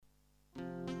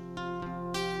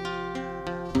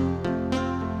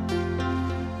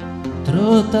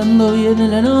Trotando viene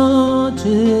la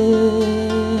noche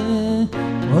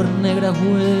por negras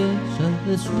huellas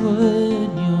de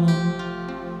sueño.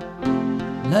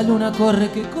 La luna corre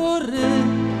que corre,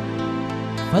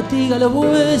 fatiga los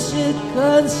bueyes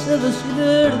cansados y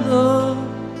lerdos.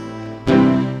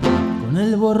 Con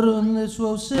el borrón de su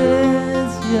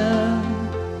ausencia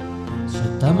se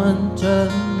está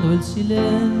manchando el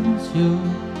silencio.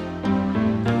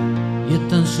 Y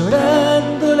están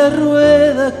llorando las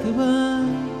ruedas que van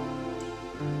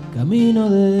camino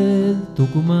del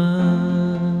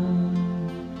Tucumán.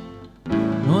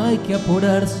 No hay que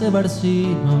apurarse,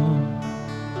 Barcino,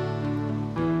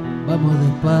 vamos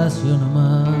despacio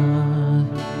nomás.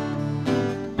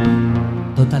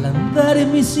 Total andar es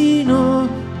mi sino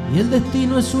y el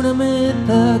destino es una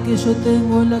meta que yo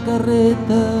tengo en la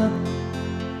carreta.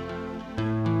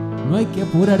 No hay que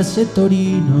apurarse,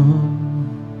 Torino,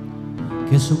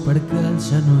 que su percal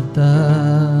ya no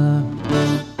está.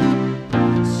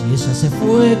 Si ella se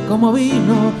fue como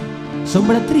vino,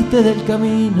 sombra triste del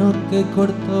camino que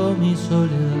cortó mi soledad.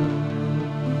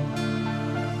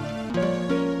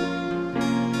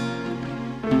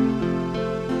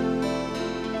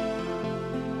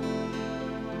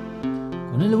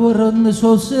 Con el borrón de su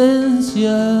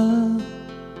ausencia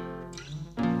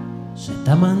se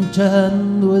está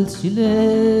manchando el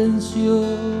silencio.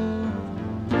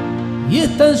 Y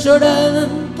están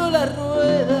llorando las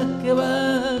ruedas que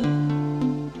van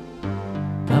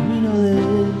camino de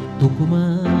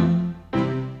Tucumán.